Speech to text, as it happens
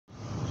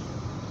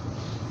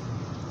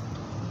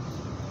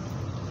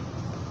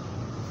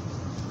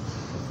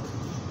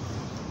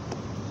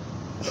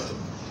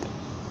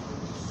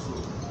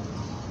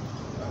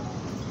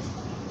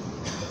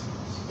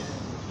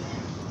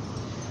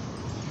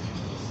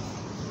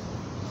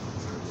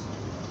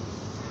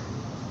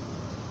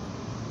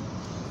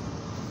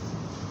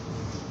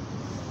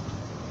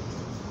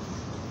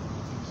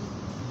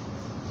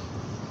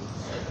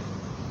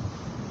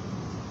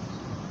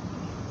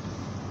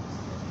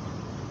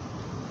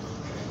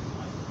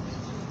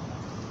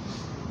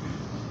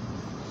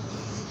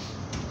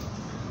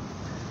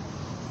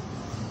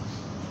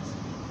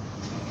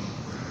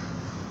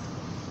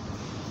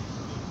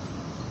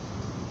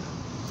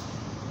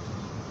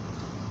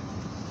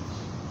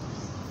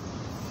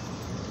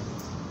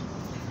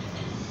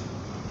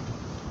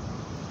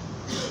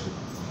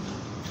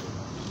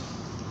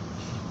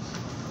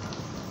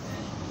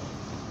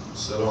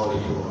السلام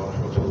عليكم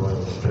ورحمة الله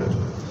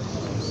وبركاته.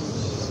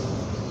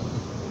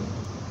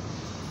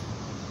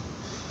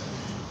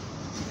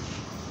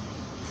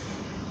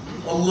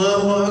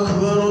 الله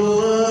أكبر الله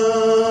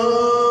أكبر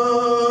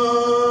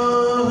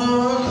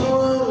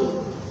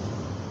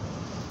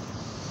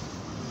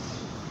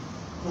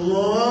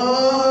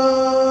الله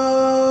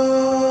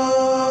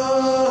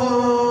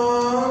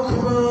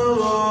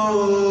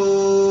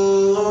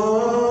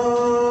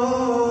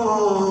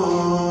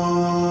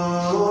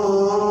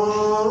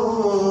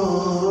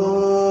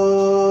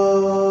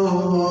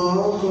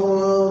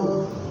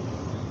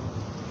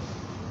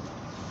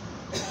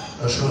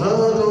أشهد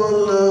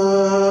أن لا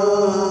إله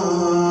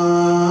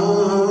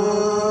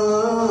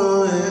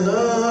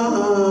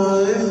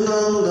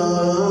إلا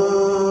الله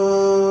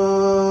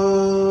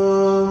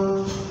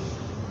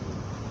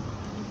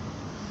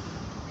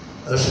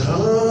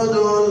أشهد أن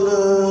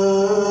لا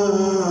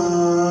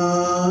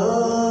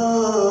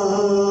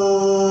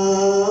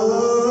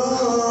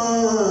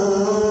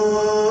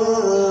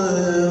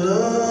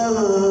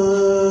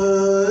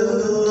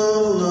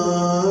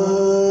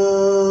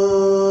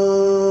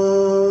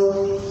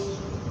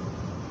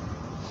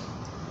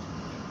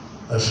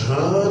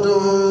أشهد أن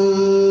محمدًا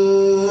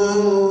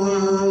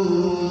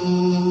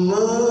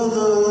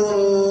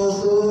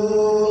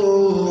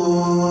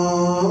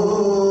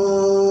رسول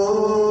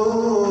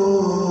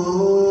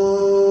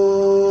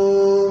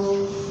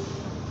الله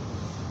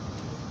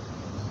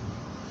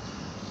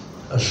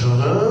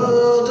أشهد أن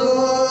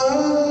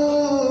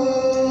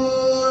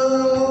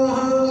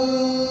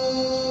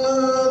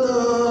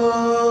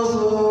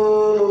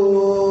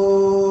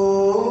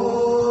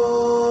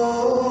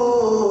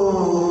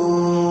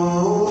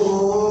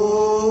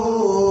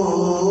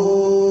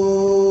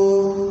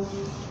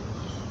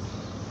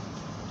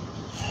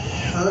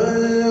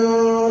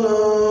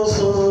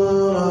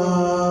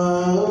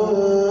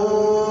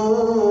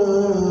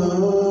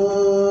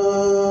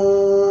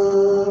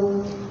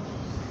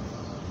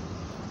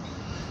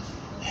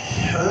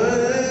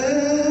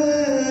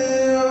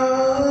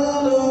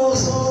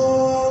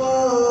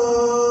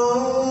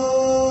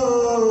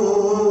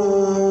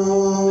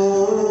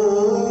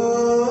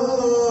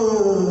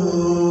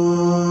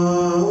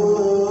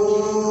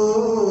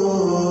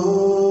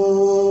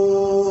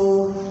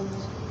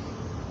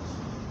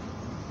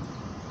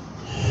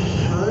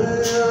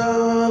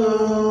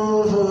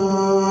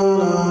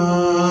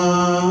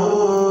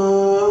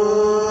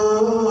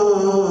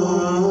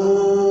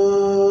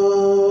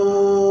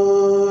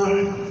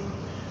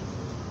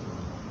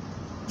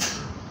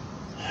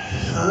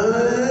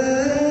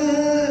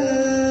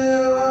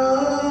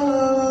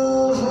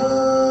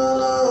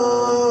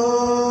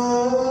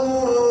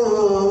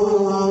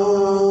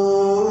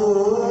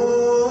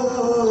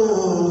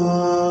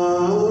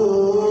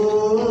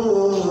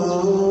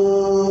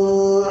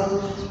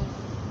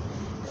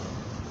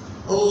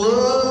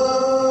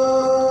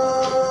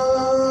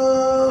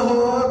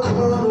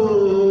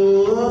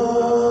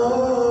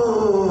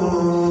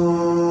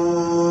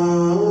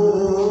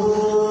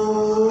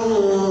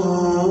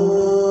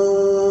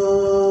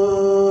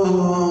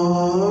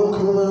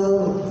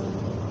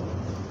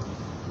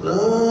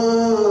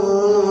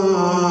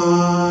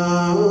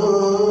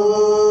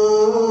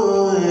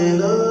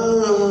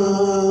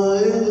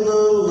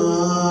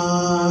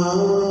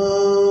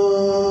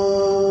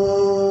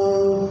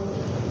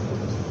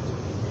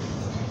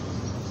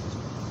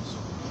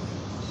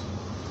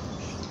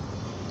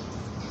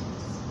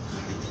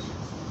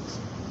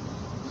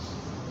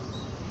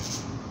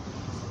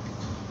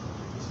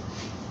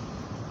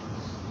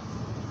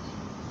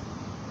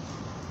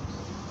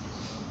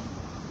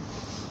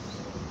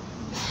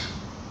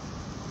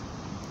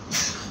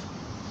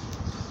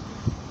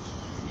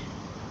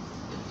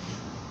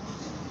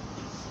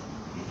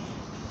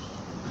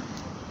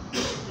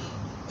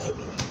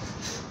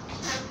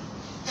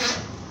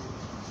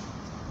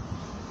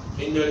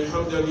إن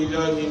الحمد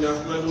لله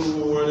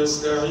نحمده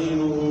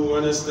ونستعينه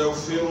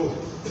ونستغفره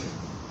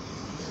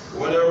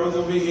ونعوذ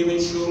به من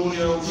شرور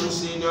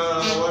أنفسنا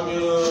ومن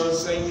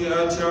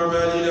سيئات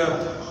أعمالنا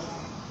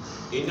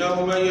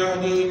إنه من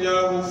يهده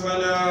الله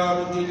فلا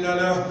مضل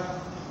له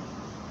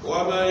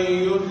ومن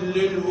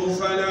يضلله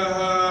فلا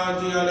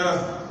هادي له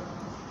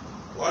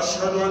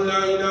وأشهد أن لا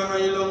إله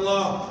إلا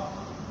الله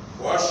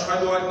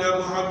وأشهد أن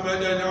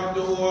محمدًا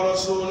عبده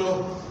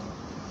ورسوله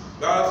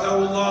بعثه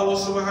الله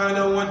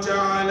سبحانه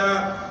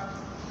وتعالى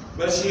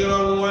بشيرا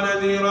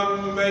ونذيرا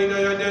بين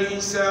يدي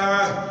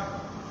الساعة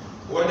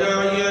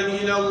وداعيا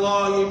إلى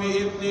الله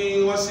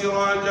بإذنه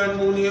وسراجا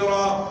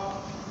منيرا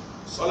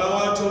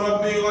صلوات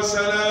ربي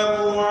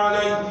وسلامه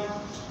عليه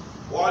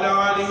وعلى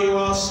آله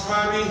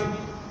وأصحابه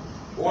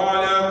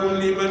وعلى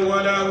كل من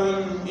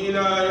ولاهم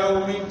إلى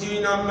يوم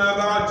الدين. أما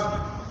بعد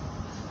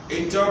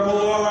اتقوا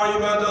الله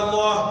عباد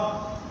الله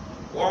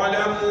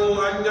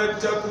واعلموا أن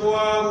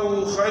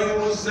التقوى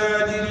خير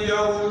الزاد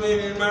ليوم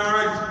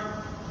المعاد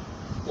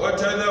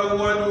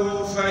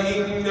وتزودوا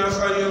فإن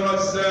خير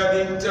الزاد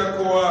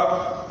التقوى.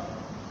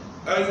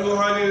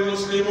 أيها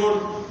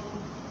المسلمون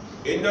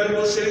إن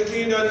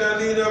المشركين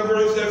الذين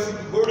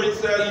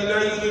بعث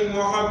إليهم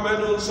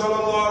محمد صلى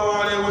الله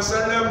عليه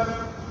وسلم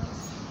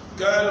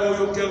كانوا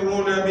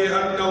يقرون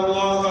بأن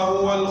الله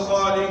هو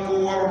الخالق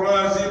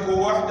والرازق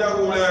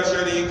وحده لا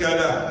شريك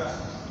له،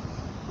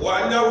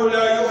 وأنه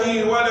لا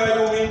يحيي ولا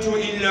يميت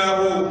إلا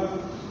هو،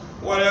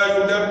 ولا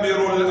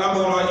يدبر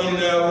الأمر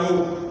إلا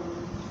هو،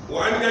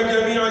 وأن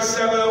جميع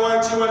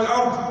السماوات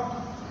والأرض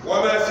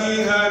وما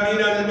فيها من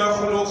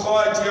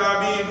المخلوقات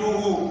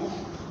عبيده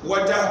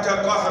وتحت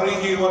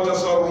قهره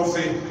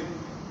وتصرفه.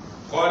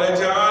 قال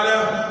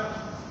تعالى: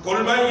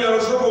 قل من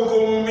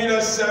يرزقكم من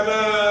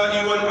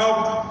السماء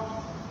والأرض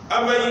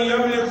أمن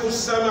يملك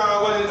السمع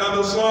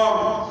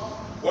والأبصار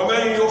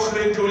ومن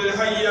يخرج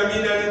الحي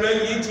من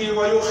الميت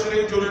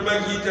ويخرج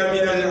الميت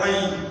من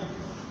الحي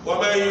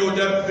ومن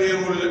يدبر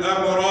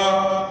الأمر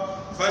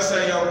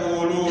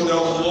فسيقولون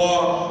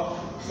الله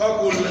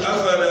فقل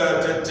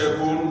أفلا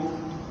تتقون.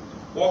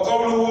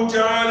 وقوله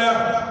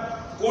تعالى: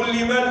 قل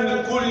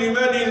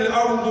لمن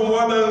الأرض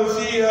ومن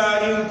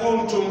فيها إن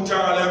كنتم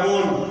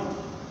تعلمون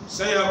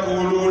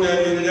سيقولون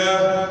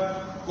لله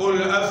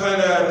قل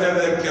أفلا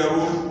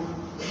تذكرون.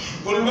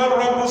 قل من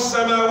رب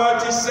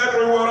السماوات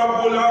السبع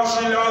ورب العرش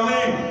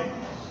العظيم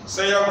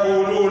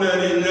سيقولون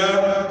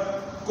لله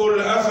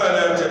قل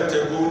أفلا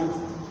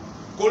تتقون.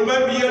 قل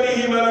من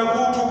بيده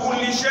ملكوت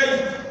كل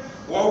شيء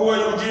وهو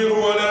يجير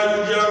ولا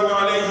يجار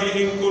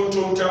عليه إن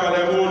كنتم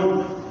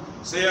تعلمون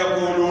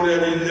سيقولون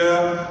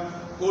لله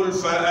قل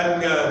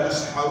فأنى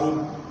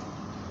تسحرون.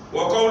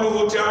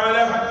 وقوله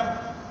تعالى: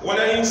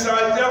 ولئن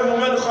سألتهم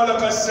من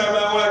خلق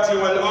السماوات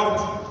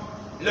والأرض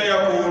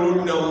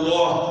ليقولن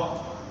الله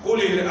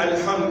قل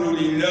الحمد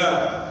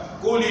لله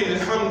قل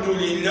الحمد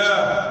لله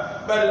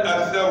بل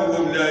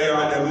أكثرهم لا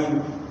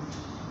يعلمون.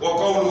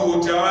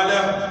 وقوله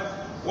تعالى: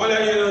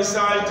 ولئن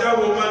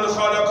سألتهم من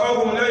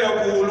خلقهم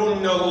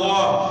ليقولن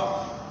الله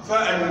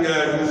فأنى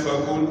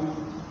يؤفكون.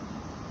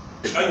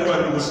 أيها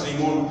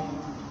المسلمون،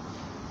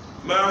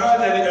 مع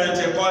هذا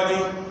الاعتقاد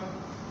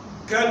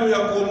كانوا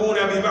يقومون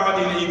ببعض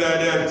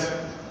العبادات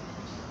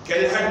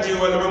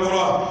كالحج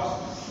والعمرة،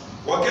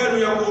 وكانوا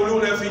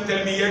يقولون في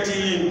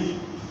تلبيتهم: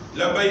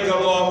 لبيك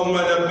اللهم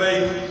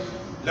لبيك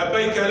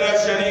لبيك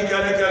لا شريك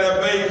لك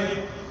لبيك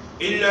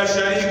إلا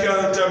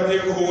شريكا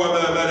تملكه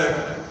وما ملك.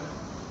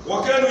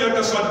 وكانوا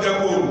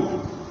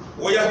يتصدقون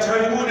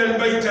ويحترمون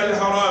البيت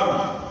الحرام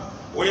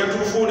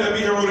ويطوفون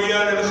به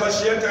عريانا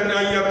خشية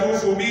أن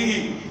يطوفوا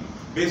به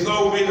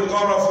بثوب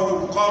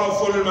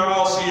قرف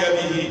المعاصي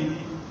به.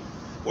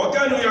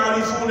 وكانوا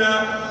يعرفون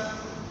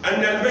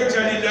أن البيت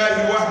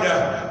لله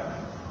وحده،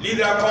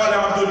 لذا قال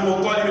عبد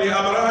المطلب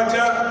لأبرهة: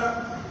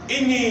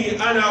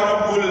 إني أنا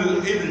رب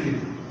الإبل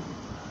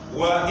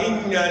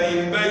وإن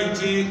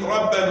للبيت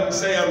ربا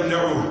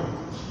سيمنعه.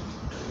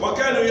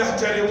 وكانوا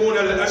يحترمون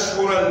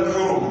الأشهر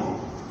الحرم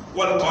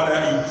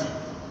والقلائد.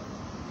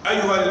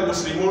 أيها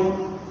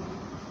المسلمون،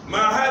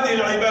 مع هذه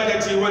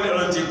العبادة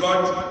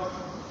والاعتقاد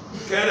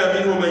كان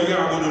منهم من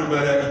يعبد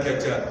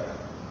الملائكة،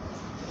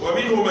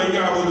 ومنهم من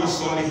يعبد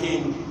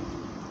الصالحين،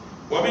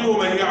 ومنهم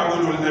من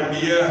يعبد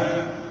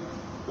الأنبياء،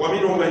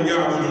 ومنهم من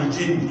يعبد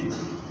الجن،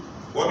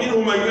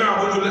 ومنهم من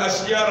يعبد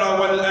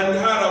الأشجار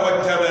والأنهار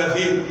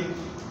والتماثيل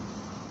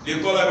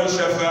لطلب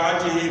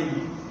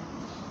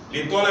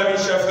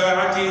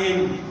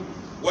شفاعتهم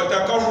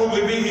وتقرب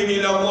بهم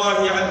إلى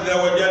الله عز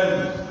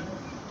وجل.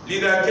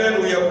 لذا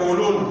كانوا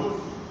يقولون: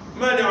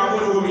 ما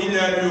نعبدهم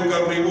إلا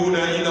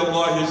ليقربونا إلى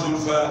الله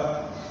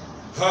زلفى،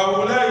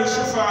 هؤلاء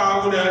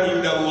شفعاؤنا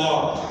عند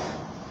الله.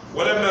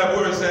 ولما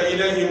بعث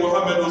إليه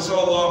محمد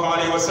صلى الله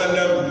عليه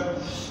وسلم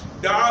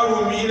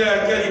دعاهم إلى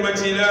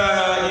كلمة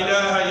لا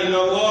إله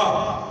إلا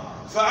الله،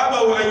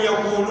 فأبوا أن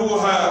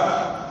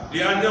يقولوها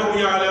لأنهم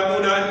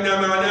يعلمون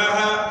أن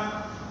معناها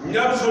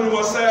نبذ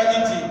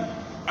الوسائط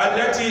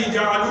التي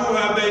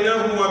جعلوها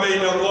بينهم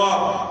وبين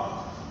الله،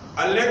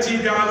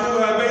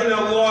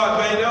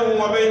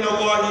 بينهم وبين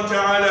الله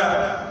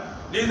تعالى.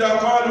 لذا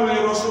قالوا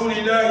لرسول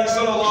الله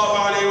صلى الله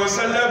عليه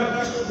وسلم: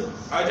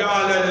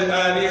 أجعل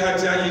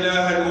الآلهة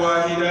إلها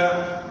واحدا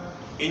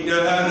إن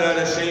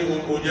هذا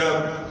لشيء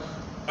عجاب.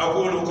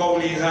 أقول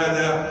قولي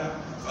هذا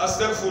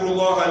فأستغفر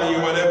الله لي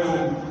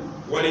ولكم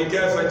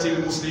ولكافة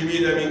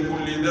المسلمين من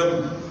كل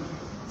ذنب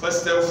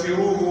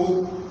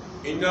فاستغفروه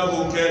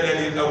إنه كان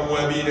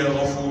للأوابين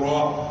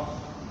غفورا.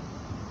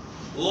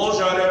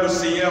 L'ange Allah, le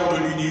Seigneur de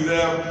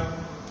l'univers,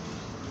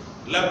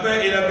 la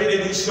paix et la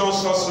bénédiction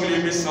soient sur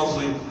les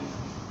messagers,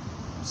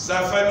 sa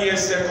famille et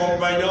ses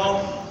compagnons,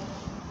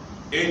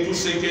 et tous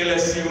ceux qui les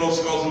suivent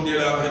lorsqu'on joue de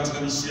la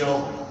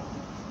rétribution.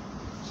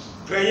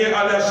 Craignez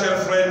Allah, chers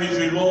frères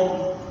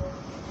musulmans,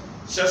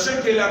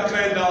 sachez que la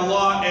crainte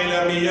d'Allah est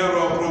la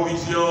meilleure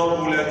provision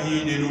pour la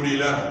vie de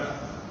l'au-delà.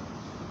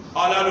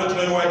 Allah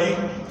notre roi dit: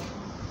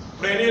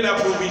 prenez la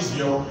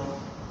provision,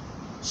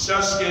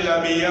 sachez que la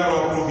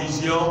meilleure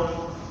provision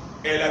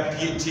est la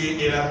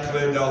piété et la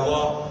crainte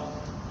d'Allah.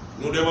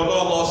 Nous demandons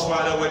à Allah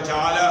subhanahu wa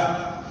ta'ala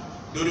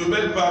de nous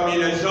mettre parmi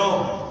les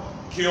gens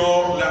qui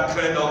ont la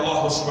crainte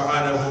d'Allah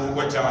subhanahu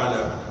wa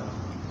ta'ala.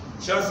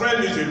 Chers frères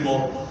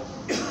musulmans,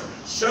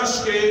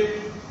 sachez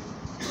que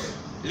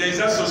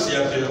les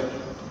associateurs,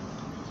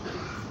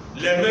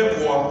 les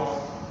Mecquois,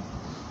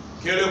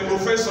 que le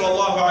prophète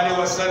sallallahu alayhi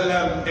wa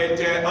sallam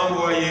était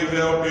envoyé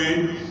vers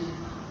eux,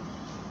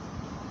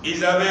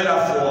 ils avaient la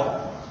foi,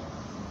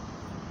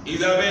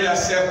 ils avaient la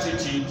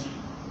certitude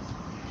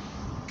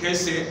que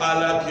c'est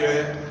Allah qui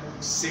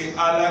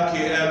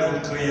est le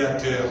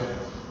Créateur.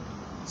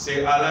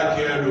 C'est Allah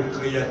qui est le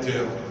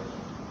Créateur.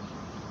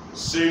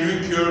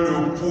 Celui qui est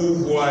le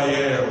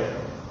pourvoyeur.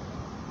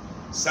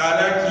 C'est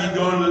Allah qui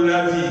donne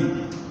la vie.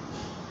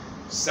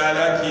 C'est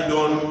Allah qui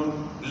donne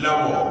la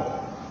mort.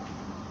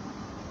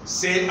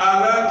 C'est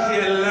Allah qui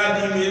est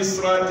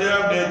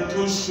l'administrateur de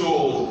toutes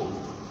choses.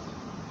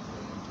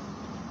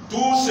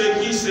 Tout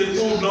ce qui se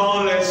trouve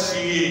dans les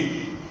cieux,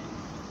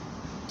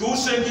 tout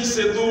ce qui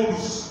se trouve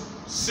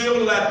sur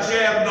la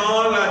terre,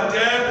 dans la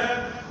terre,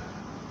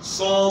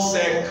 sont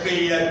ses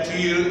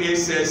créatures et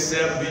ses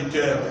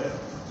serviteurs.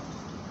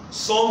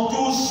 Sont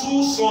tous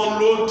sous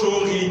son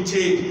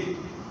autorité.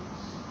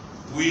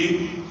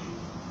 Oui,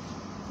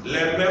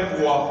 les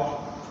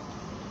Mecquois,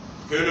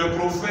 que le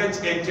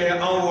prophète était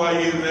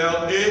envoyé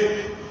vers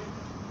eux,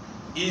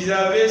 ils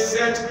avaient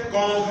cette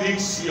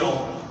conviction,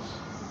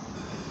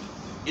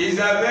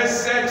 ils avaient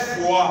cette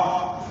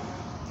foi.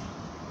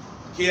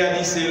 Qui a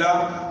dit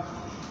cela?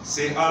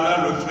 C'est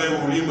Allah le très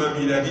haut. L'imam,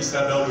 il a dit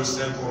ça dans le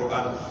Saint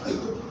Coran.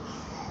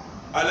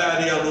 Allah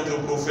a dit à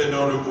notre prophète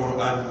dans le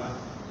Coran,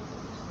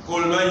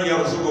 Qul man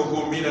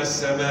yarzuqukum minas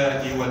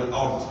samai wal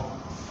ard.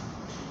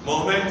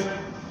 Mohammed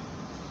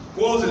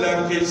pose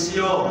la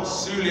question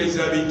sur les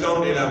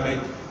habitants de la Mecque.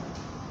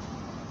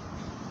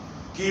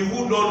 Qui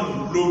vous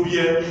donne le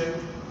bien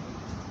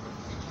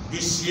du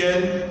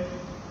ciel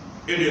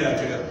et de la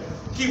terre?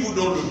 Qui vous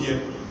donne le bien?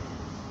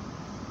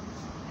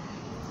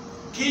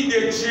 Qui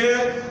détient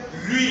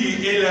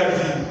lui et la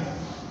vie?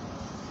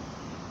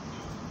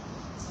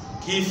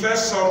 Qui fait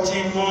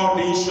sortir mort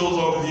d'une chose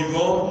en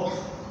vivant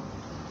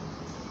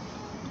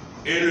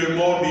et le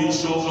mort d'une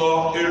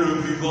chose et le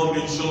vivant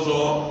d'une chose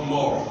en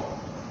mort?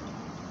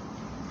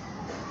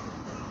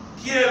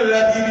 Qui est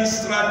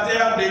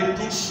l'administrateur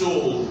de toutes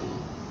choses?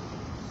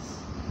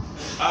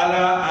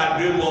 Allah a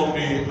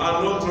demandé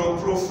à notre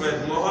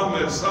prophète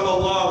Mohammed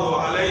sallallahu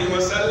alayhi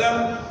wa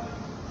sallam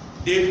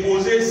de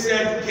poser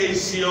cette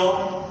question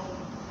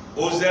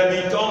aux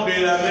habitants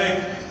de la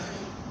Mecque.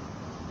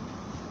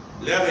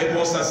 Leur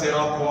réponse, ça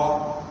sera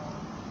quoi?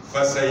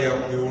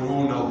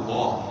 Fasayaquluna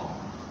Allah.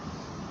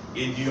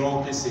 Ils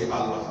diront que c'est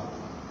Allah.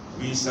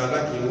 Oui, c'est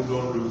Allah qui nous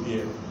donne le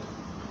bien.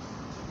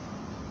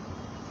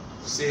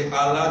 C'est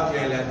Allah qui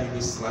est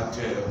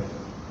l'administrateur.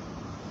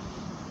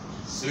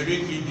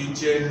 Celui qui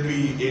détient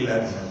lui et la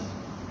vie.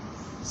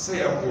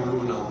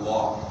 Sayaquluna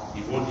Allah.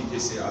 Ils vont dire que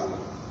c'est Allah.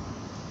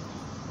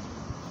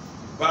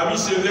 Parmi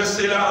ce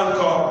verset-là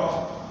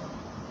encore,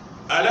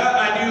 Allah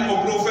a dit au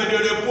prophète de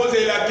lui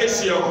poser la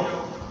question.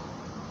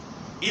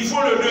 Il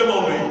faut le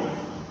demander.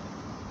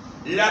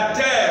 La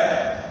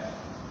terre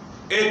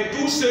et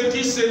tout ce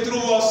qui se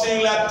trouve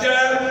sur la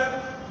terre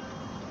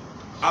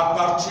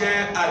appartient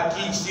à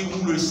qui, si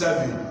vous le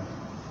savez?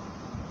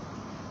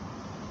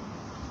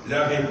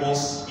 La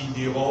réponse, ils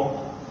diront,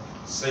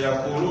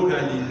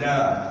 Sayaquluna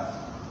lillah.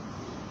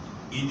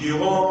 Ils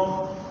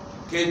diront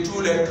que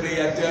tous les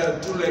créateurs,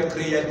 toutes les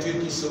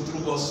créatures qui se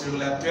trouvent sur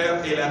la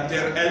terre et la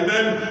terre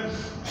elle-même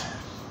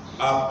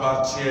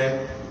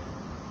appartiennent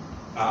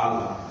à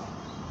Allah.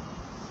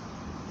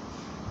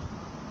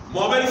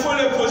 Bon, mais il faut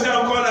leur poser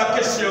encore la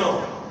question.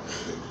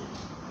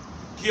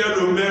 Qui est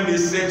le même des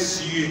sept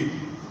cieux?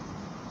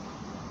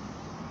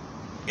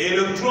 Et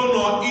le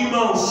trône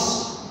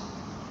immense.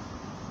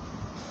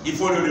 Il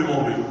faut le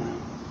demander.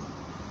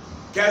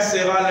 Quelle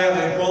sera leur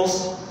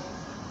réponse?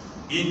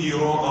 Ils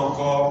diront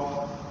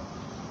encore,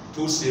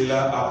 tout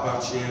cela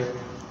appartient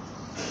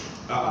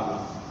à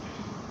Allah.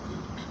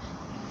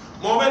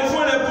 Bon, mais il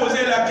faut leur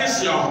poser la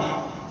question.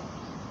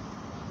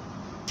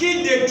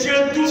 Qui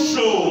détient toutes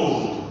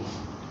choses?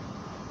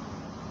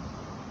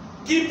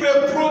 Qui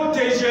peut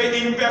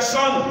protéger une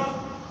personne?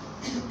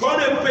 Qu'on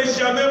ne peut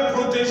jamais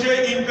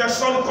protéger une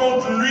personne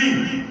contre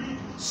lui,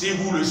 si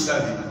vous le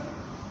savez.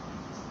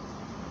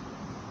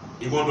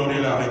 Ils vont donner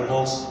la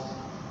réponse.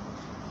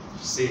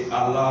 C'est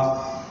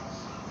Allah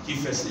qui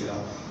fait cela.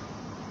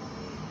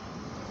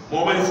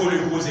 Bon, mais il faut lui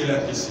poser la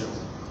question.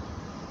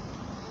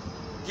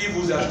 Qui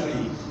vous a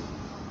créé?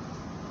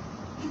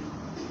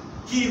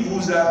 Qui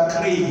vous a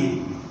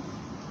créé?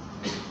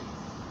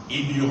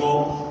 Ils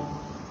diront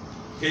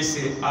que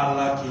c'est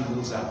Allah qui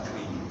nous a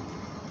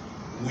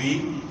créés.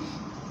 Oui,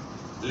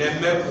 les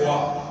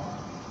Mecquois,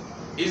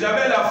 ils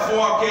avaient la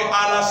foi que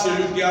Allah,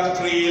 celui qui a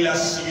créé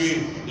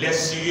les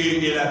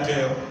cieux et la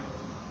terre.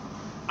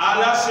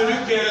 Allah, celui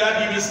qui est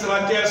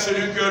l'administrateur,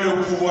 celui qui est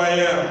le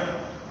pourvoyeur.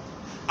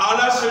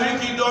 Allah, celui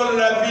qui donne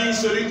la vie,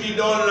 celui qui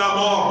donne la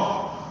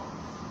mort.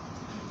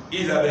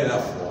 Ils avaient la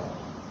foi.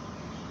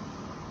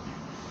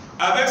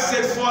 Avec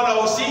cette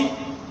foi-là aussi,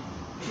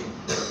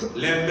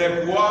 les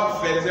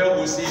Mecquois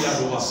faisaient aussi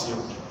l'adoration.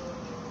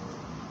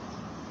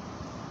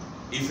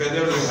 Ils faisaient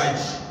le Hajj,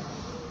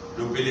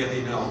 le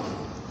pèlerinage.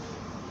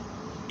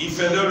 ils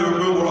faisaient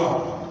le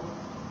umrah,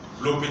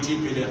 le petit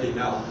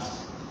pèlerinage.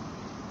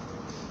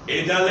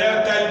 Et dans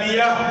leur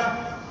talbiya,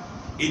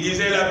 ils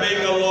disaient labbaik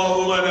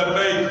Allahumma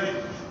labbaik,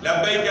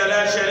 labbaik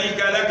la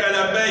sharika laka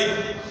labbaik,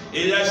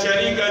 et la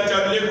sharika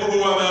tamlikuhu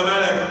wa ma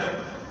malak.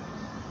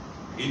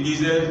 Ils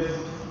disaient,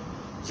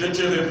 je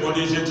te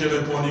répondis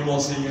mon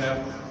Seigneur.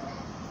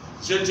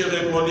 Je te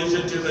répondis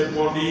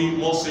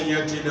mon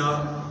Seigneur, tu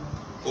n'as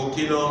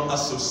aucun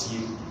associé,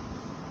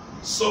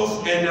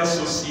 sauf un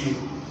associé.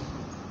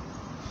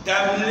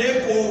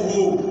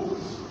 Tamlikuhu,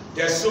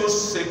 tes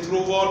choses se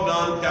trouvent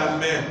dans ta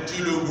main,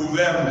 tu le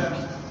gouvernes,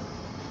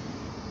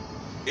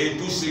 et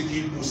tout ce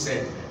qu'il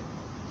possède.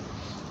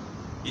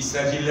 Il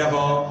s'agit de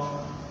leurs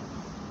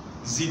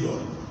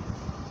idoles.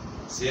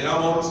 C'est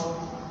la honte.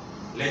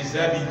 Les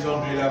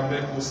habitants de la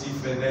Mecque aussi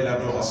faisaient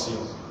l'adoration.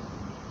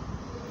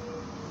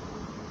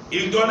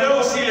 Ils donnaient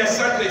aussi les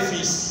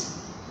sacrifices.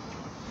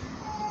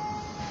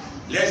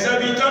 Les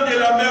habitants de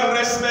la mer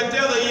respectaient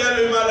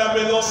réellement la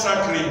maison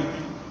sacrée.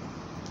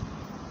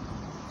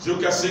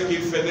 Jusqu'à ce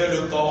qu'ils faisaient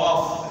le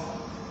tawaf,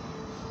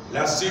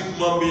 la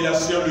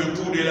circumambulation, le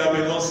tour de la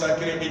maison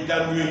sacrée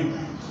étant nuit.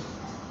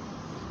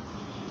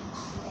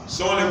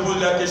 Si on leur pose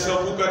la question,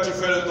 pourquoi tu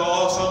fais le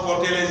tawaf sans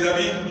porter les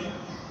habits,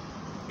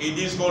 ils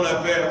disent qu'on a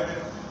peur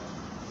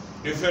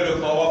de faire le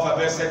tawaf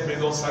avec cette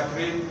maison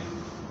sacrée,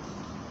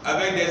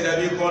 avec des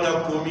habits qu'on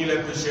a commis les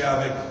péchés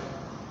avec.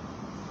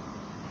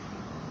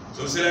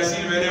 Donc cela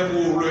s'il venait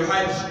pour le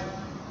hajj,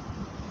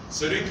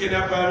 celui qui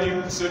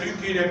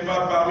n'est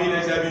pas parmi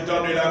les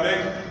habitants de la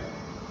Mecque,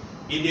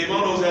 il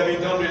demande aux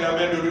habitants de la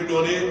Mecque de lui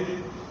donner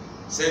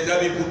ses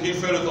habits pour qu'il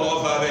fasse le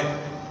tawaf avec.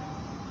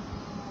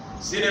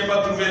 S'il n'a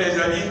pas trouvé les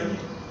habits,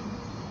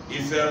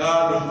 il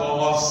fera le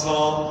tawaf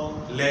sans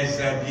les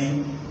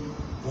habits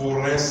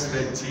pour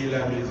respecter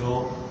la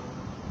maison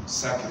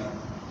sacrée.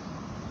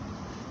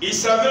 Il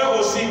savait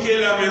aussi que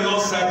la maison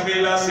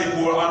sacrée là, c'est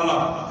pour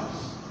Allah.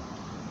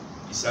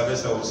 Il savait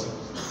ça aussi.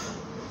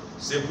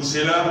 C'est pour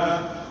cela,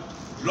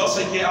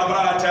 lorsque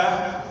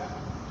Abrahata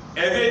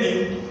est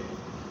venu,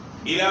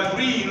 il a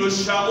pris le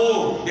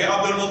chameau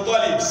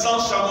d'Abdoul, 100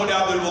 chameaux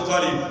d'Abdoul.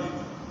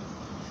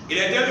 Il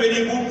était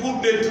venu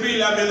pour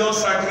détruire la maison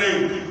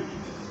sacrée.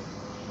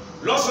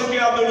 Lorsque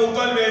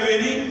Abdoul est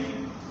venu,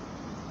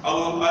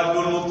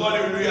 Abdoul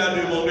lui a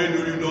demandé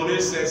de lui donner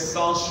ses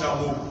 100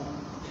 chameaux.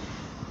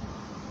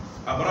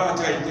 Abraham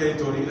a été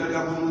étonné. Il a dit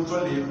à Abdoul,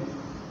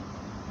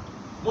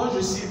 moi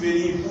je suis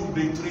venu pour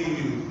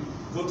détruire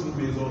votre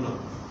maison là.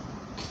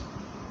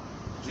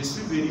 Je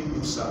suis venu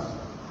pour ça.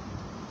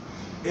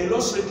 Et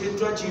lorsque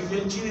toi tu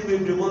viens, tu ne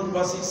me demandes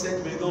pas si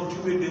cette maison, tu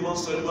me demandes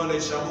seulement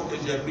les chameaux que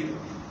j'ai pris.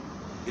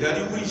 Il a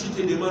dit oui, je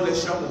te demande les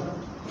chameaux.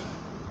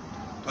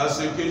 Parce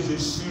que je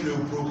suis le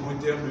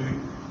propriétaire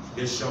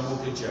des chameaux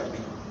que tu as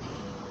pris.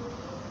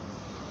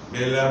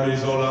 Mais la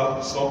maison là,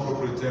 son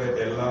propriétaire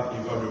est là,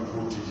 il va le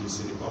protéger,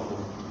 ce n'est pas moi.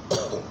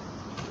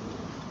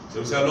 C'est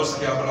pour ça,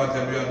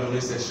 lorsqu'Abraham lui a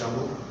donné ses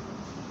chameaux,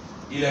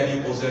 il a dit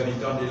aux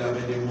habitants de la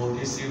mer de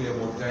monter sur les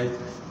montagnes,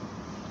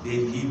 de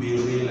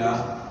libérer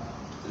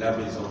la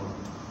maison.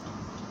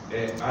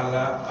 Et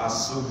Allah a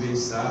sauvé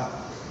sa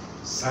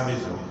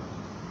maison.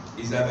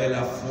 Ils avaient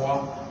la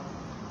foi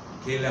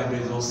que la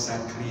maison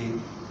sacrée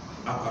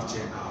appartient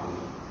à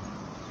Allah.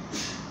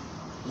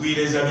 Oui,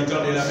 les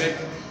habitants de la Mecque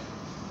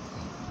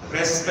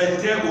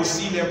respectaient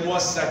aussi les mois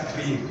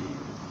sacrés,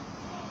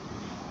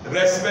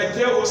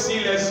 respectaient aussi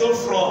les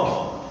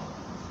offrandes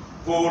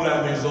pour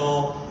la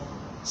maison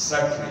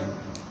sacrée.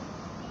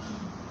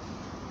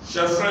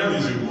 Chers frères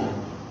musulmans,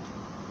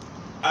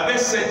 avec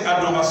cette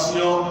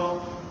adoration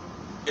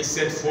et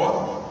cette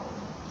foi,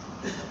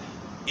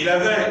 il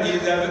était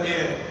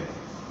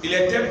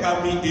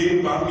parmi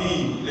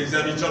les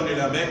habitants de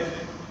la Mecque,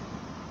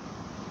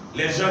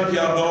 les gens qui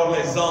adorent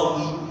les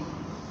anges.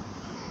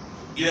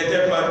 Il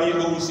était parmi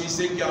eux aussi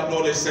ceux qui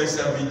adorent les saints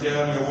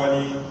serviteurs, les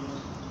walis.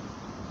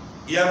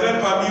 Il y avait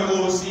parmi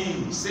eux aussi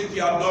ceux qui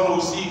adorent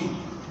aussi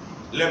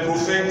les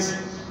prophètes.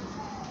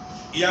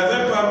 Il y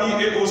avait parmi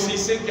eux aussi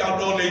ceux qui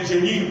adorent les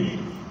génies.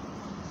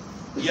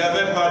 Il y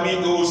avait parmi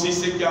eux aussi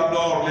ceux qui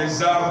adorent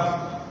les arbres,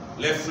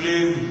 les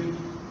fleurs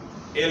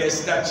et les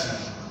statues.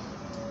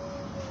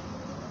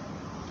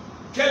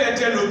 Quel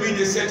était le but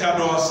de cette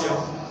adoration?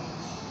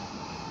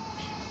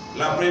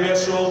 La première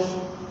chose,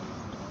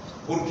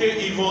 pour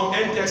qu'ils vont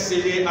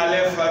intercéder à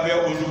leur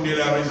faveur au jour de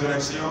la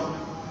résurrection,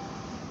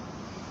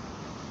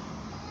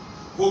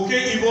 pour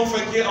qu'ils vont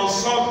faire en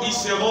sorte qu'ils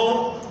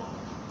seront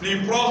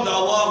plus proches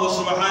d'Allah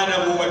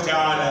subhanahu wa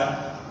ta'ala.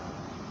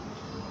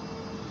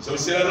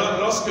 C'est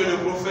lorsque le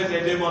prophète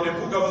les demandait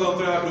pourquoi vous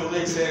entrez à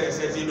adorer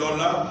ces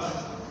idoles-là,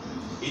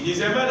 il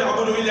disait on est en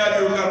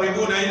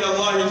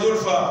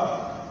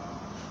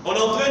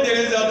train de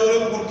les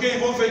adorer pour qu'ils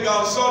vont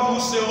faire en sorte que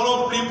nous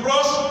serons plus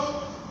proches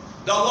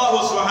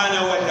d'Allah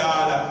subhanahu wa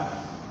ta'ala.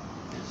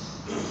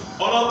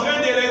 On est en train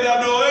de les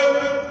adorer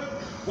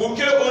pour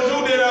qu'au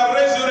jour de la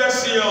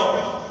résurrection,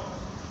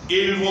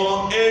 ils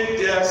vont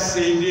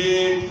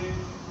intercéder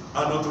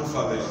à notre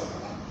faveur.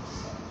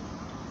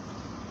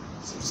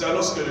 C'est pour ça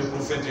lorsque le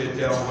prophète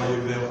était envoyé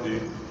vers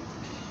eux,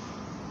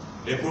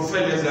 Les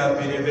prophètes les ont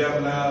appelés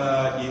vers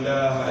la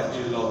ilaha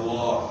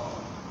illallah.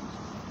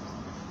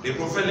 Les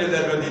prophètes les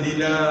ont dit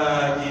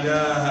la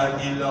ilaha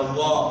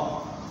illallah.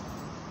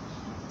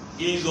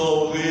 Ils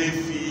ont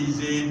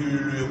refusé de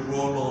le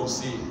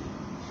prononcer.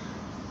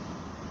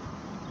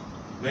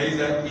 Mais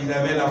ils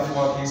avaient la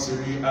foi que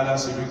celui Allah,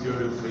 celui qui est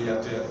le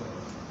créateur,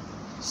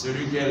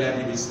 celui qui est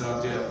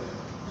l'administrateur,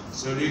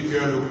 celui qui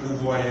est le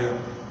pourvoyeur.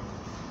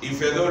 Ils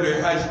faisaient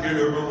le hajj et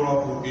le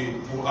umrah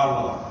pour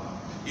Allah.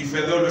 Ils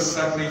faisaient le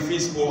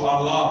sacrifice pour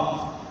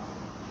Allah.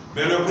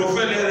 Mais le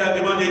prophète leur a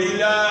demandé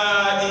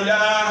la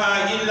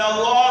ilaha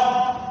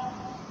illallah.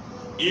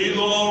 Ils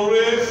ont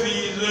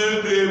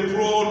refusé de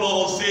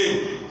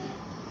prononcer.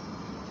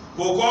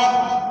 Pourquoi?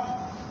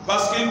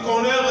 Parce qu'ils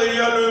connaissent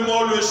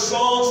réellement le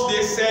sens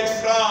de cette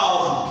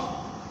phrase.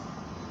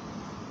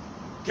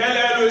 Quel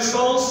est le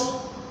sens?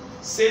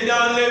 C'est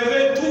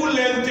d'enlever tout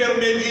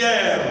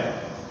l'intermédiaire.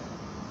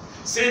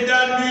 C'est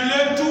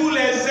d'annuler tous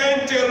les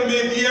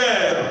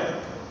intermédiaires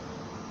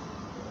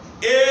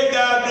et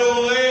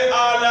d'adorer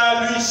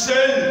Allah lui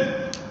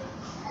seul.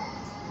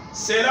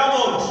 C'est la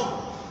montre.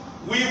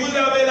 Oui, vous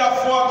avez la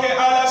foi que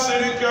Allah,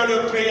 celui qui est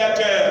le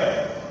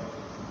créateur.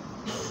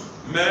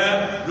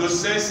 Mais le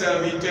saint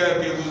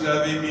serviteur que vous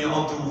avez mis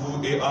entre vous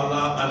et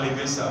Allah,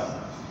 enlevez ça.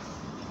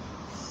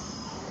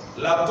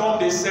 La tombe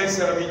des saints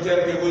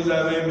serviteurs que vous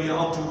avez mis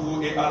entre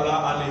vous et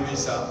Allah, enlevez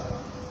ça.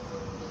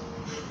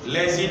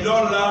 Les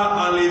idoles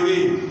là,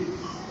 enlevez.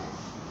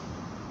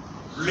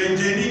 Les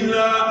dénis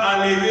là,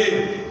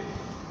 enlevez.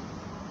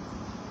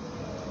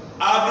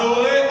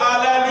 Adorez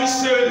Allah lui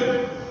seul.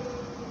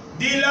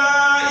 Dis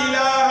la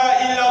ilaha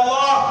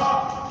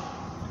illallah.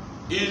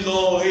 Ils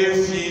ont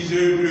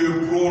refusé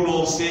de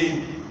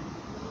prononcer.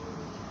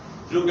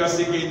 Jusqu'à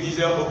ce qu'ils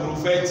disaient au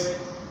prophète,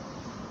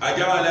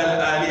 Aja'al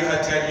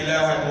al-alihata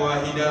ilahan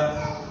wahida.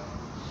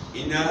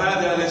 Inna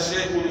hadha la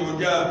shay'un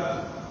ujab.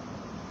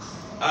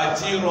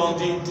 A-t-il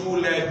rendu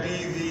toutes les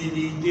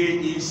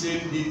divinités une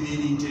seule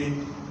divinité?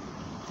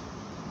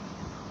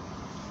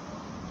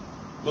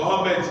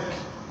 Mohammed,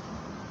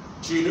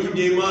 tu nous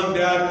demandes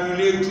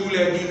d'annuler toutes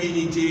les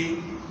divinités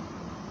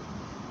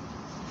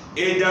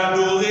et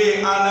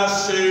d'adorer Allah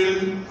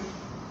seul,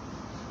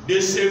 de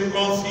se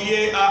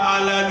confier à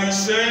Allah lui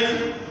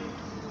seul.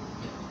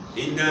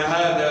 Inna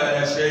hada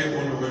la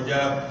shay'un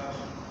ujab.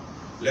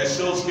 Les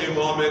choses que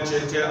Mohammed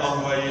était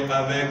envoyé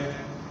avec,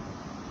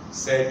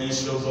 c'est une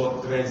chose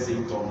très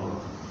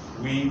étonnante.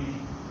 Oui,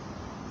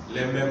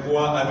 les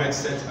Mécois avec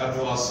cette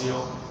adoration,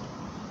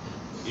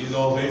 ils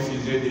ont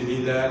refusé de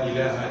dire la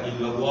ilaha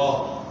illallah.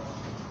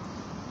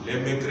 Les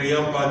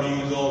mécréants parmi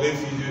ils ont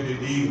refusé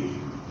de dire,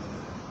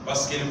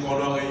 parce qu'ils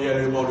connaissent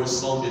réellement le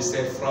sens de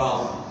cette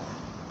phrase.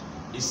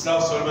 Ils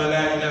savent seulement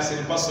la ilaha, ce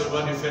n'est pas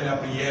seulement de faire la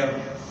prière,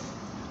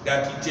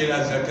 d'acquitter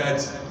la zakat,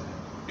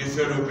 de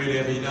faire le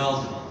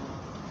pèlerinage.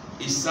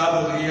 Ils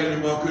savent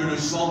réellement que le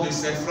sens de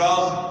cette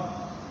phrase,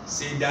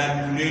 c'est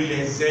d'annuler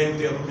les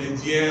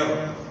intermédiaires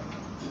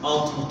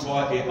entre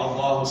toi et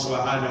Allah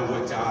subhanahu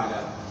wa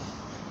ta'ala.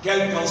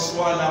 Quelle qu'en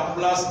soit la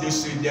place de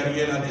ce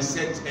derrière-là, de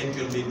cet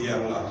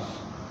intermédiaire-là.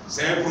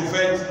 C'est un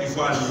prophète, il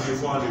faut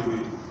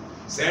enlever.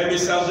 C'est un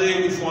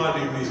messager, il faut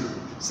enlever.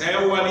 C'est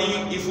un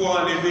wali, il faut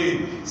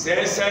enlever.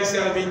 C'est un saint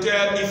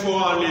serviteur, il faut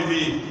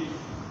enlever.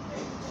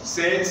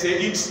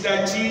 C'est une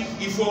statue,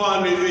 il faut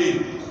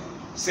enlever.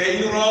 C'est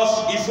une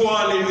roche, il faut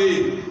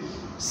enlever.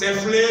 C'est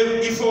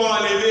fleuve, il faut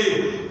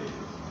enlever.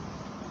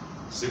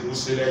 C'est pour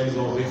cela qu'ils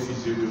ont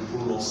refusé de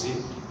prononcer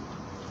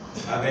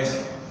avec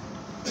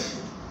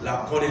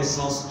la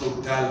connaissance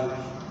totale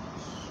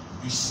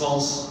du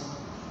sens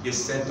de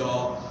cette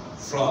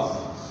phrase.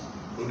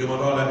 Nous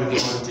demandons à la de nous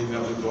orienter vers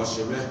le droit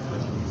chemin.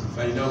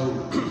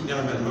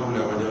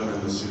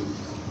 Monsieur.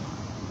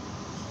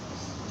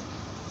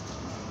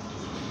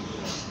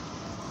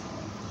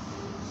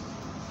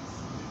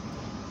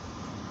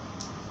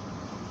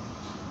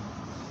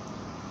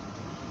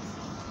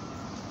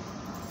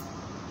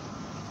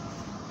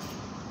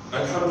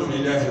 الحمد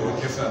لله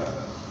وكفى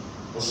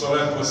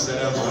والصلاة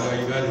والسلام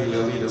على عباده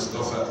الذين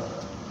اصطفى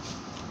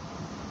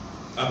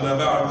أما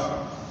بعد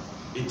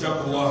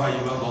اتقوا الله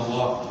عباد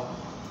الله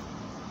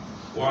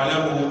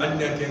واعلموا أن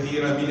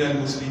كثيرا من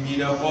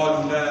المسلمين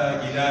قالوا لا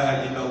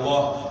إله إلا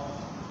الله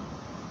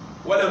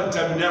ولم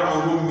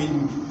تمنعهم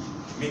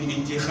من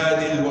اتخاذ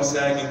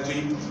الوسائط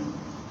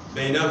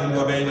بينهم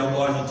وبين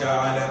الله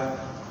تعالى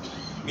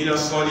من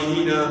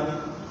الصالحين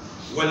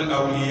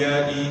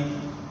والأولياء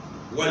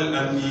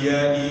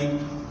والأنبياء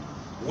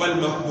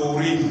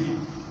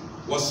والمقبورين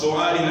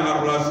والسؤال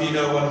العرافين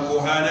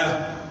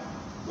والكهانة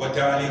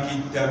وتعليق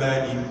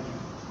التمائم.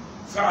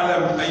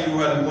 فاعلم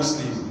أيها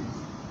المسلم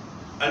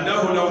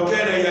أنه لو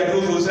كان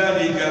يجوز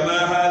ذلك ما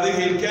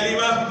هذه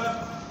الكلمة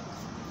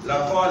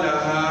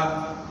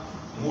لقالها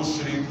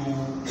مشرك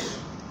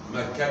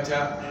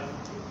مكة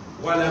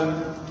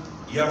ولم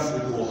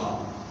يرفضوها.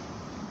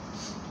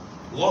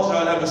 Allah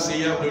Ta'ala, le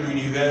Seigneur de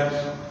l'univers,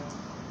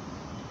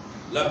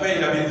 la paix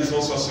et la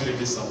bénédiction soient sur les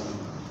descendants.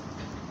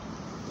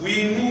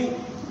 Oui,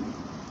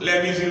 nous,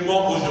 les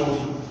musulmans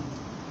aujourd'hui,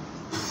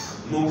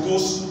 nous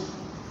tous,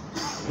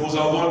 nous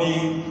avons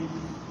dit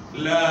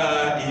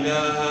La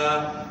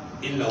ilaha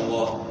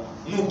illallah.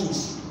 Nous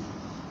tous.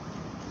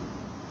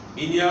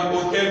 Il n'y a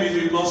aucun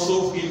musulman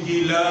sauf qu'il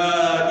dit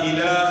La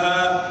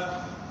ilaha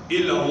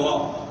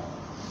illallah.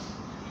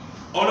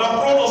 On a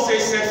prononcé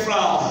cette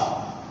phrase.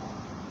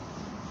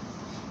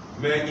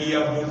 Mais il y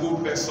a beaucoup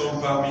de personnes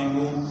parmi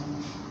nous.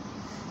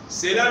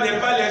 Cela n'est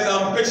pas les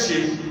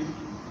empêcher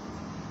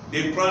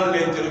de prendre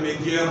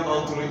l'intermédiaire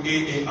entre eux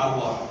et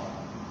Allah.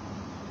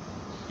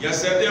 Il y a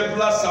certaines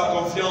places à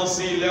confiance,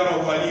 s'il leur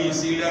envoie,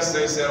 s'il leur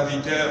ses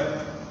serviteurs.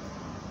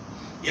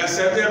 Il y a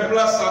certaines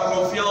places à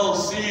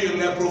confiance sur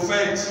les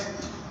prophètes.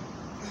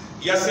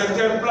 Il y a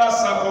certaines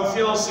places à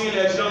confiance sur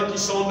les gens qui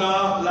sont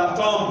dans la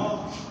tombe.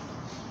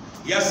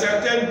 Il y a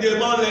certaines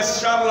demandes, les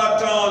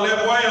charlatans,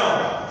 les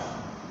voyants.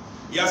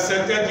 Il y a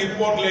certains qui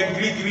portent les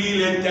gris-gris,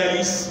 les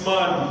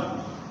talismans.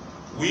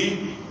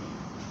 Oui,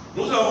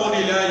 nous avons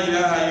dit La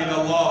ilaha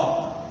illallah.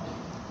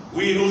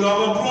 Oui, nous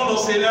avons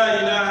prononcé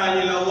La ilaha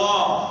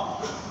illallah.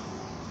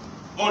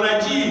 On a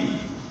dit,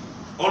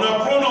 on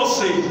a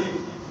prononcé.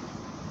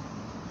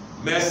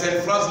 Mais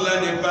cette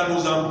phrase-là n'est pas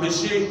nous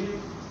empêcher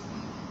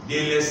de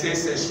laisser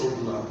ces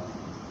choses-là.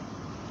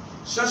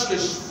 Sache que,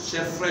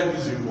 chers frères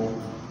musulmans,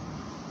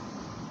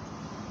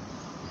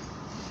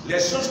 les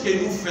choses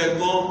que nous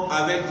faisons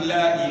avec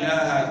La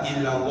ilaha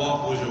illallah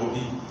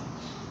aujourd'hui,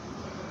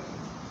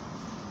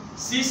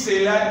 si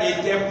cela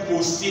était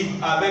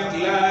possible avec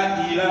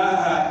La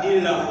ilaha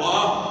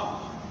illallah,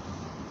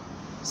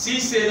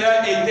 si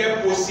cela était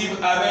possible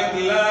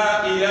avec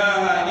La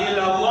ilaha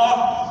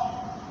illallah,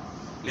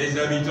 les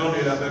habitants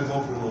de la Mecque vont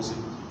prononcer.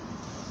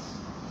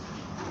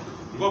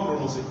 Ils vont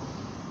prononcer.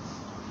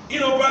 Ils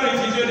n'ont pas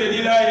refusé de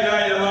dire La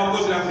ilaha illallah à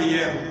cause de la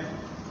prière,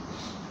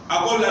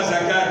 à cause de la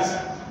zakat,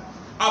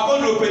 à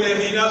cause du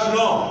pèlerinage,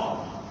 non.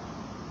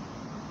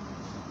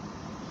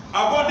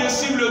 À cause de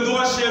suivre le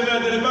droit chemin,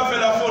 de ne pas faire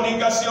la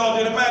fornication,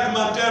 de ne pas être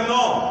menteur,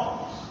 non.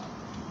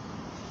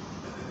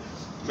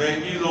 Mais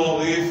ils ont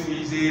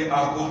refusé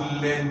à cause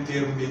de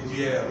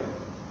l'intermédiaire.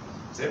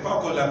 Ce n'est pas à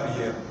cause de la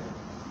prière.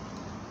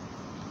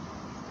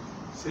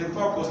 Ce n'est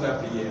pas à cause de la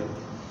prière.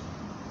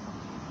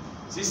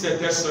 Si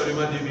c'était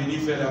seulement de venir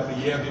faire la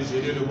prière, de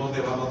gérer le mois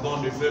de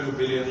Ramadan, de faire le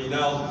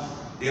pèlerinage,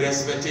 de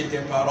respecter tes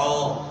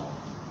parents,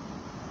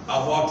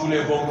 avoir tous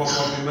les bons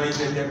comportements,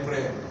 ils étaient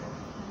prêts.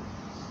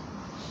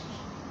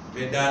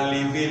 Mais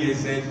d'enlever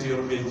les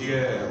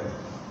intermédiaires.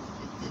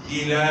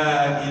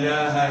 La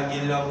ilaha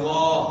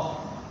illallah,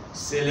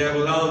 c'est leur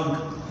langue.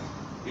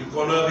 Ils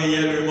connaissent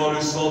réellement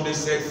le son de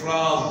cette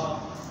phrase.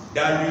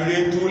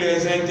 D'annuler tous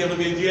les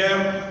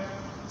intermédiaires.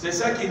 C'est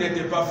ça qui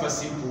n'était pas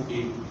facile pour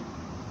eux.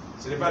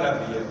 Ce n'est pas la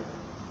prière.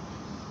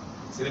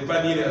 Ce n'est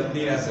pas ni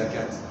la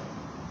zakat.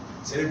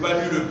 Ce n'est pas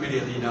ni le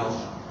pèlerinage.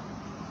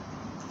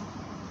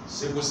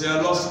 C'est pour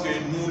ça lorsque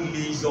nous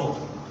lisons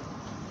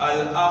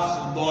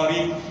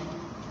Al-Akhdari,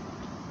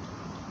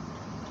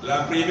 la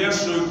première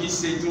chose qui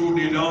se trouve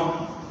dedans,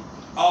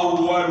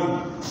 Awwalu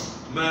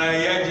ma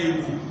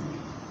yajibu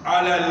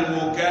ala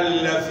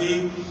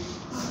al-mukallafi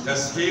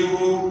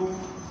tashihu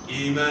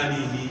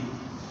imanihi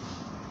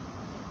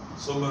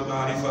summa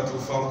ma'rifatu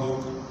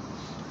fardu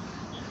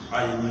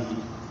aynihi.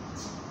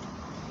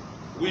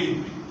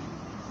 Oui,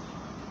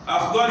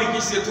 Akhdari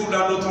qui se trouve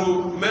dans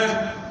notre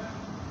main,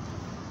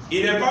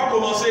 il n'est pas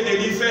commencé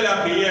de lui faire la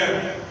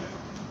prière,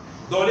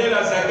 donner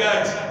la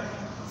zakat,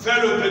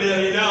 faire le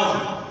pèlerinage.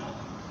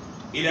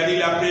 Il a dit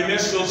la première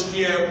chose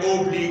qui est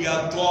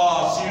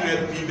obligatoire sur les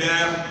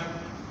primaires,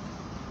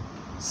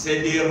 c'est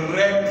de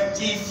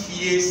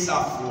rectifier sa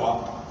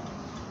foi.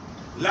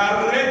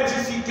 La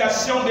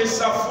rectification de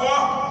sa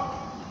foi,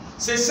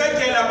 c'est ça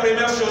qui est la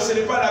première chose. Ce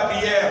n'est pas la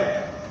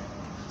prière,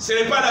 ce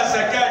n'est pas la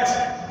zakat,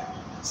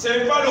 ce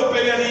n'est pas le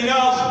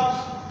pèlerinage.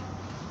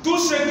 Tout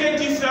ce que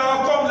tu feras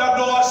comme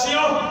l'adoration,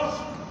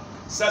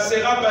 ça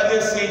sera basé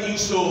sur une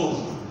chose.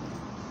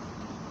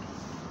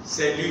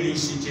 C'est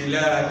l'unicité,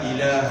 La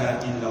ilaha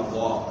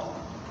illallah.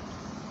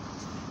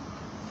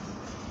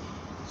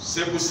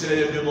 C'est pour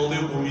cela de demander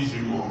aux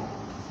musulmans.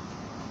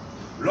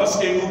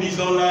 Lorsque nous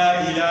disons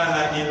La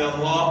ilaha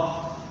illallah,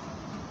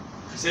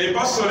 ce n'est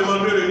pas seulement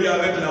de le dire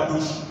avec la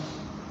bouche.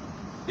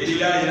 Et dire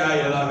La ilaha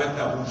illallah avec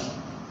ta bouche.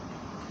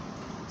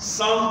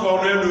 Sans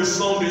connaître le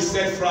son de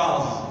cette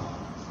phrase.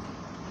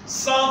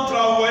 Sans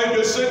travailler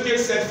de ce que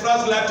cette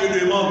phrase-là te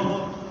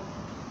demande.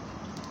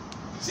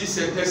 Si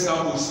c'était ça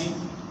aussi,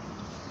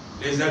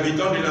 les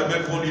habitants de la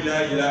Mecque vont dire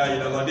La ilaha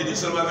illallah. Dis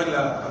seulement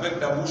avec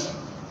ta bouche.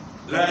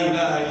 La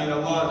ilaha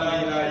illallah,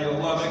 La ilaha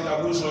illallah, avec ta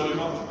bouche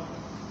seulement.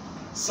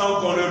 Sans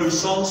connaître le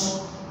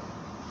sens.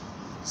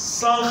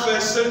 Sans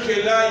faire ce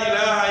que La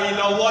ilaha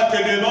illallah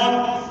te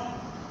demande.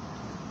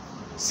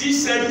 Si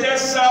c'était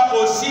ça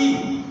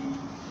aussi,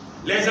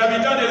 les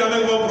habitants de la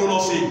Mecque vont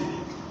prononcer.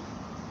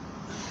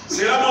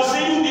 C'est là si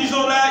nous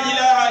disons La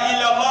ilaha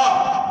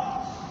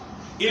illallah,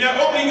 il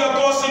est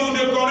obligatoire si nous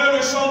de connaître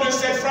le sens de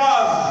cette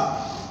phrase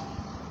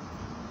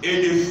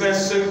et de faire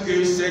ce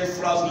que cette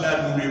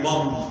phrase-là nous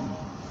demande,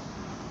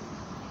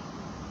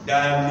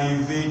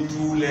 d'enlever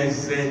tous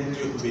les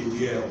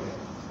intermédiaires.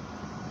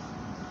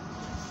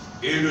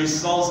 Et le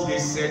sens de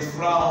cette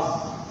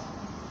phrase,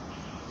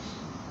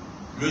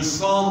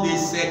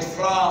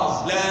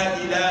 la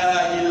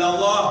ilaha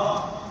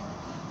illallah,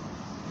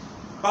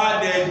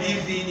 pas des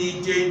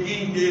divinités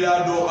dignes de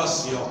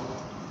l'adoration,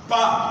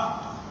 pas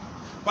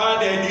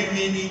des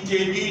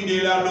divinités dignes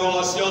de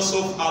l'adoration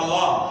sauf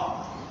Allah.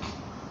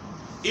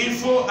 Il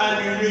faut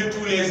annuler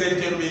tous les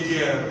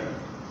intermédiaires.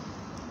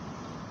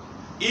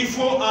 Il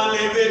faut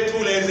enlever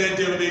tous les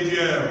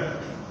intermédiaires.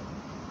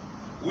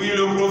 Oui,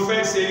 le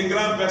prophète, c'est une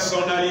grande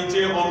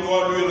personnalité, on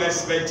doit lui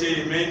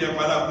respecter, mais il n'est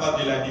pas la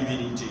place de la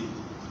divinité.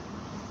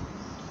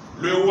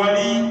 Le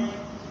wali,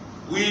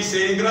 oui,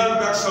 c'est une grande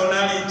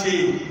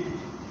personnalité,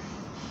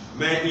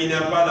 mais il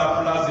n'a pas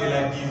la place de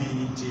la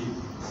divinité.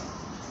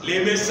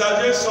 Les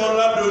messagers sont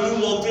là de nous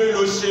montrer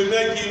le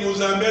chemin qui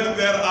nous amène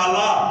vers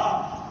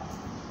Allah.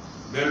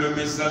 Mais les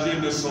messagers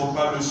ne sont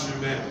pas le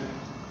chemin.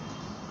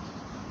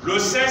 Le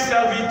saint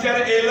serviteur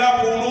est là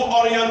pour nous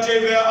orienter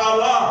vers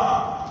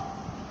Allah.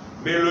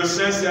 Mais le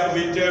saint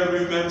serviteur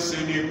lui-même, ce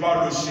n'est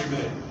pas le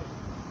chemin.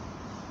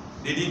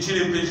 Il dit qu'il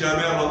ne peut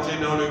jamais rentrer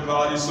dans le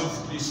paradis,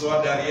 sauf qu'il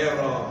soit derrière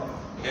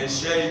un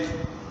cheikh,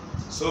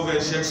 sauf un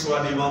cheikh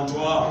soit devant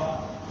toi.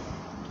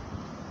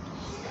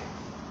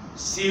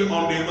 Si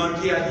on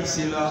demande qui a dit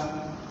cela,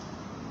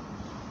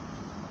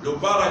 le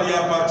paradis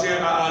appartient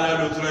à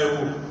Allah le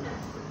Très-Haut.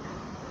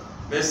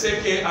 Mais ce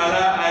que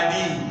Allah a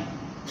dit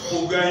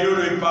pour gagner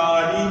le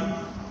paradis,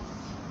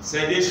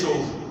 c'est des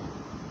choses.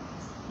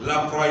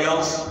 La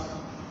croyance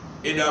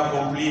et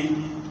d'accomplir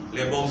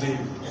les bons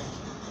œuvres.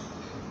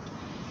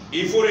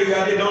 Il faut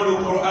regarder dans le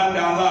Coran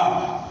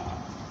d'Allah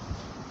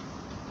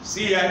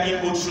s'il y a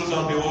une autre chose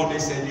en dehors de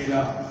ces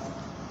deux-là.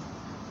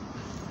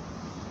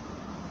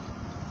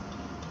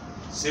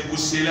 C'est pour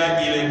cela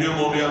qu'il est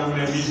demandé à nous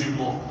les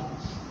musulmans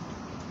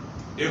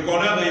et qu'on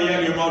a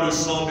réellement le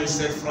sens de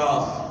cette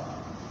phrase,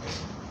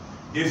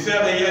 de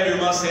faire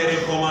réellement ces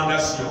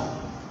recommandations,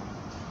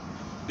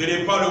 de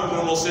ne pas le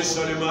prononcer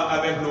seulement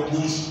avec nos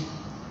bouches,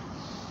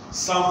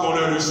 sans qu'on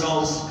ait le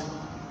sens,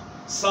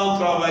 sans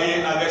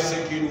travailler avec ce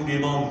qu'il nous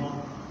demande.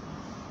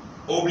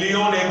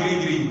 Oublions les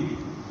gris-gris,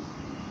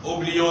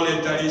 oublions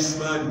les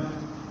talismans,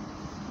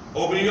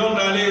 oublions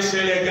d'aller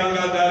chez les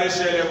gangas, d'aller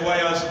chez les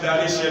voyages,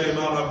 d'aller chez les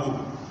marabouts.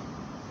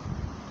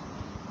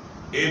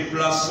 Et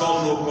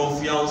plaçons nos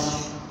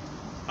confiances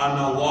en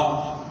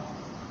Allah.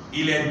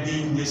 Il est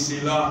digne de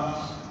cela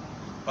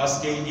parce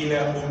qu'il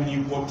est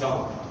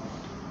omnipotent,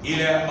 il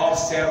est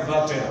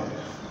observateur,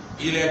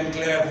 il est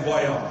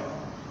clairvoyant,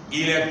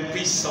 il est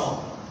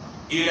puissant,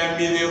 il est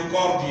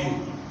miséricordieux,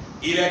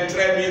 il est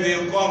très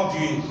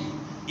miséricordieux,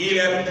 il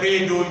est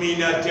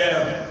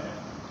prédominateur.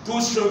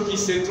 Tous ceux qui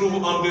se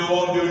trouvent en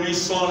dehors de lui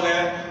sont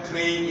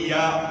les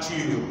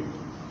créatures.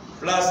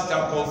 Place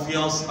ta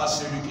confiance à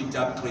celui qui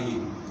t'a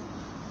créé.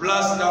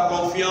 Place ta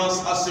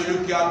confiance à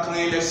celui qui a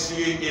créé les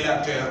cieux et la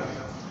terre.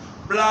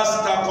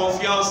 Place ta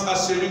confiance à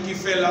celui qui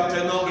fait la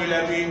teneur de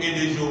la nuit et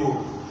des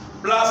jours.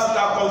 Place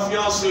ta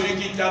confiance à celui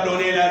qui t'a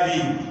donné la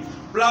vie.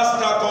 Place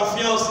ta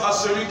confiance à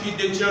celui qui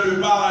détient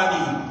le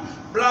paradis.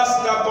 Place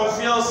ta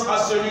confiance à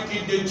celui qui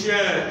détient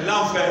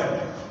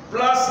l'enfer.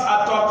 Place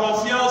à ta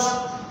confiance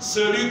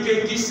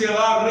celui qui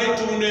sera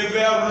retourné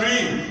vers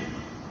lui.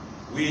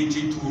 Oui,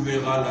 tu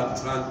trouveras la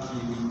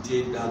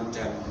tranquillité dans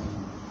ta vie.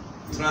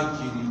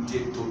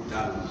 Tranquillité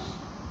totale.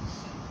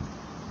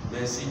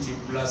 Mais si tu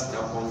places ta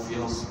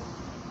confiance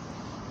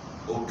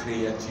aux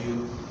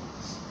créatures,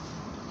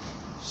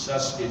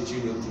 sache que tu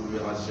ne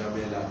trouveras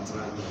jamais la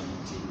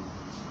tranquillité.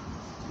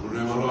 Nous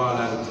demandons à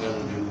Allah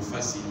de nous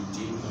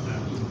faciliter,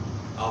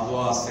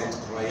 avoir cette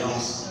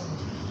croyance,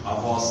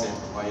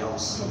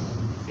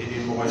 et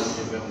de nous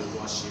orienter vers le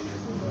droit chemin.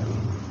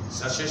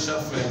 Sachez,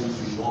 chers frères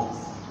musulmans,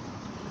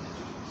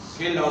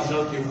 que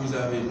l'argent que vous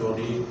avez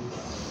donné,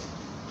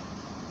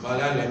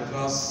 voilà les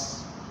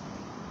traces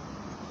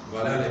de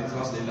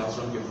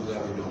l'argent que vous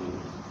avez donné.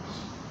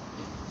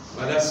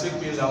 Voilà ce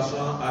que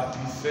l'argent a pu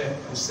faire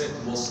pour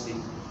cette mosquée.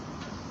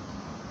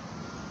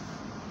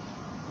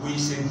 Oui,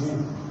 c'est vous.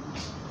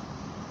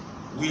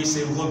 Oui,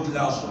 c'est votre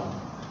argent.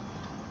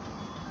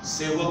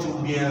 C'est votre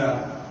bien.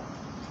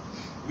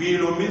 Oui,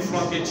 le 1000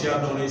 francs que tu as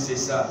donné, c'est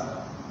ça.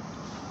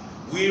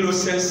 Oui, le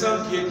 500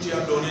 que tu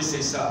as donné,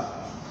 c'est ça.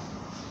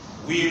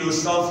 Oui, le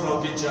 100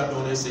 francs que tu as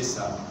donné, c'est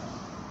ça.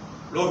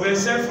 Le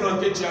 25 francs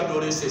que tu as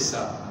donné, c'est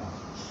ça.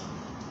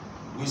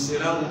 Oui,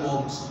 cela nous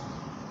montre.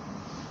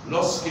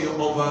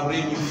 Lorsqu'on va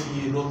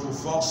réunifier notre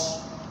force,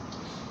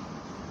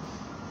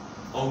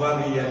 on va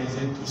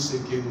réaliser tout ce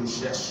que nous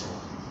cherchons.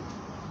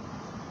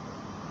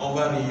 On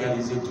va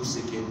réaliser tout ce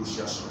que nous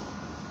cherchons.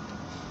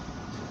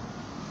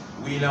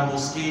 Oui, la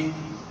mosquée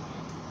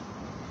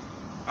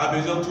a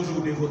besoin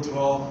toujours de votre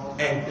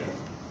aide.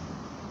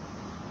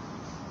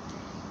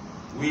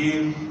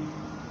 Oui,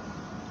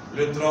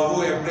 le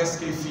travail est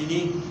presque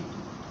fini,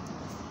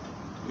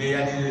 mais il y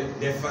a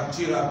des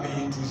factures à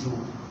payer toujours.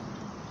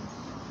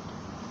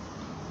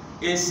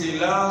 Et c'est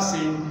là,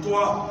 c'est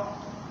toi,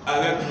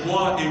 avec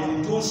moi et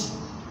nous tous,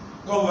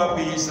 qu'on va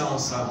payer ça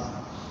ensemble.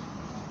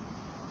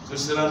 C'est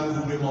cela que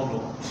nous vous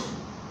demandons.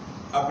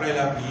 Après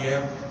la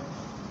prière,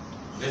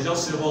 Les gens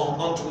seront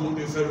entre nous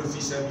de faire le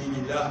fils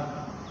Abilillah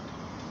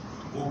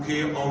pour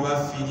qu'on va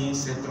finir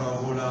ces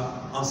travaux-là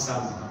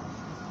ensemble.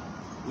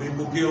 Oui,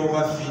 pour qu'on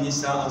va finir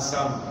ça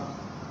ensemble.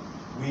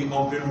 Oui,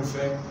 on peut le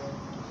faire.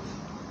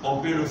 On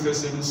peut le faire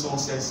si nous sommes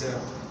sincères.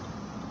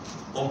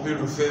 On peut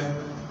le faire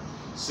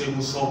si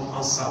nous sommes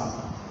ensemble.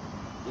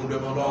 Nous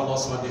demandons à Allah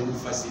de nous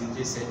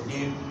faciliter ces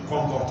deux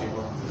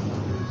comportements.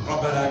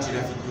 ربنا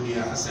آتنا في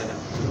الدنيا حسنة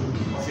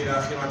وفي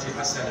الآخرة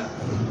حسنة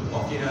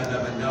وقنا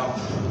عذاب النار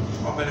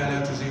ربنا لا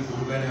تزغ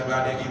قلوبنا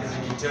بعد إذ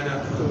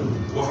هديتنا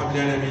وهب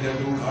لنا من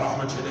لدنك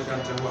رحمة إنك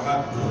أنت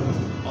الوهاب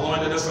اللهم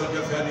إنا نسألك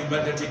في هذه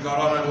البلدة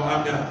قرارا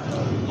وأمنا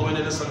اللهم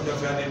إنا نسألك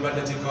في هذه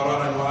البلدة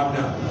قرارا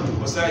وأمنا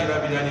وسائر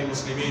بلاد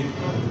المسلمين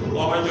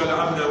اللهم اجعل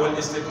الأمن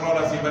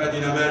والاستقرار في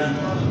بلدنا مالي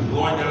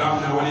اللهم اجعل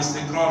الأمن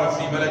والاستقرار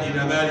في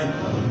بلدنا مالي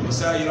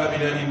وسائر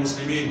بلاد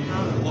المسلمين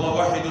اللهم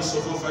وحد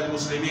صفوف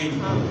المسلمين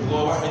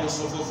اللهم وحد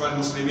صفوف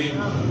المسلمين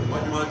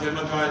واجمع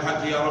كلمة على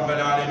الحق يا رب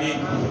العالمين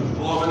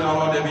اللهم من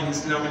أراد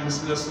بالإسلام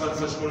المسلمين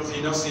فاشغل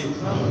في نفسه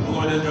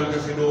اللهم نجعلك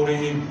في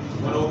نورهم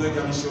ونعوذ بك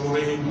من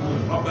شرورهم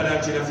ربنا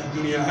آتنا في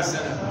الدنيا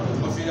حسنة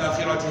وفي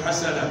الآخرة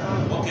حسنة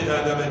وقنا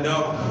عذاب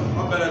النار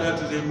ربنا لا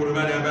تزغ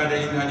قلوبنا بعد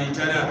إذ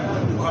هديتنا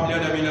وهب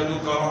لنا من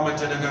لدنك رحمة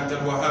إنك أنت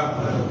الوهاب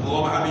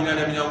اللهم هب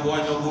لنا من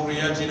أزواجنا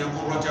وذرياتنا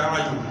قرة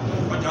أعين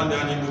واجعلنا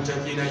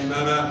للمتقين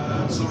إماما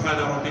سبحان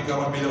ربك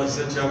رب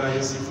العزة عما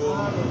يصفون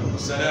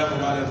وسلام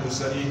على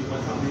المرسلين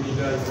والحمد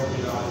لله رب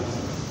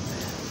العالمين.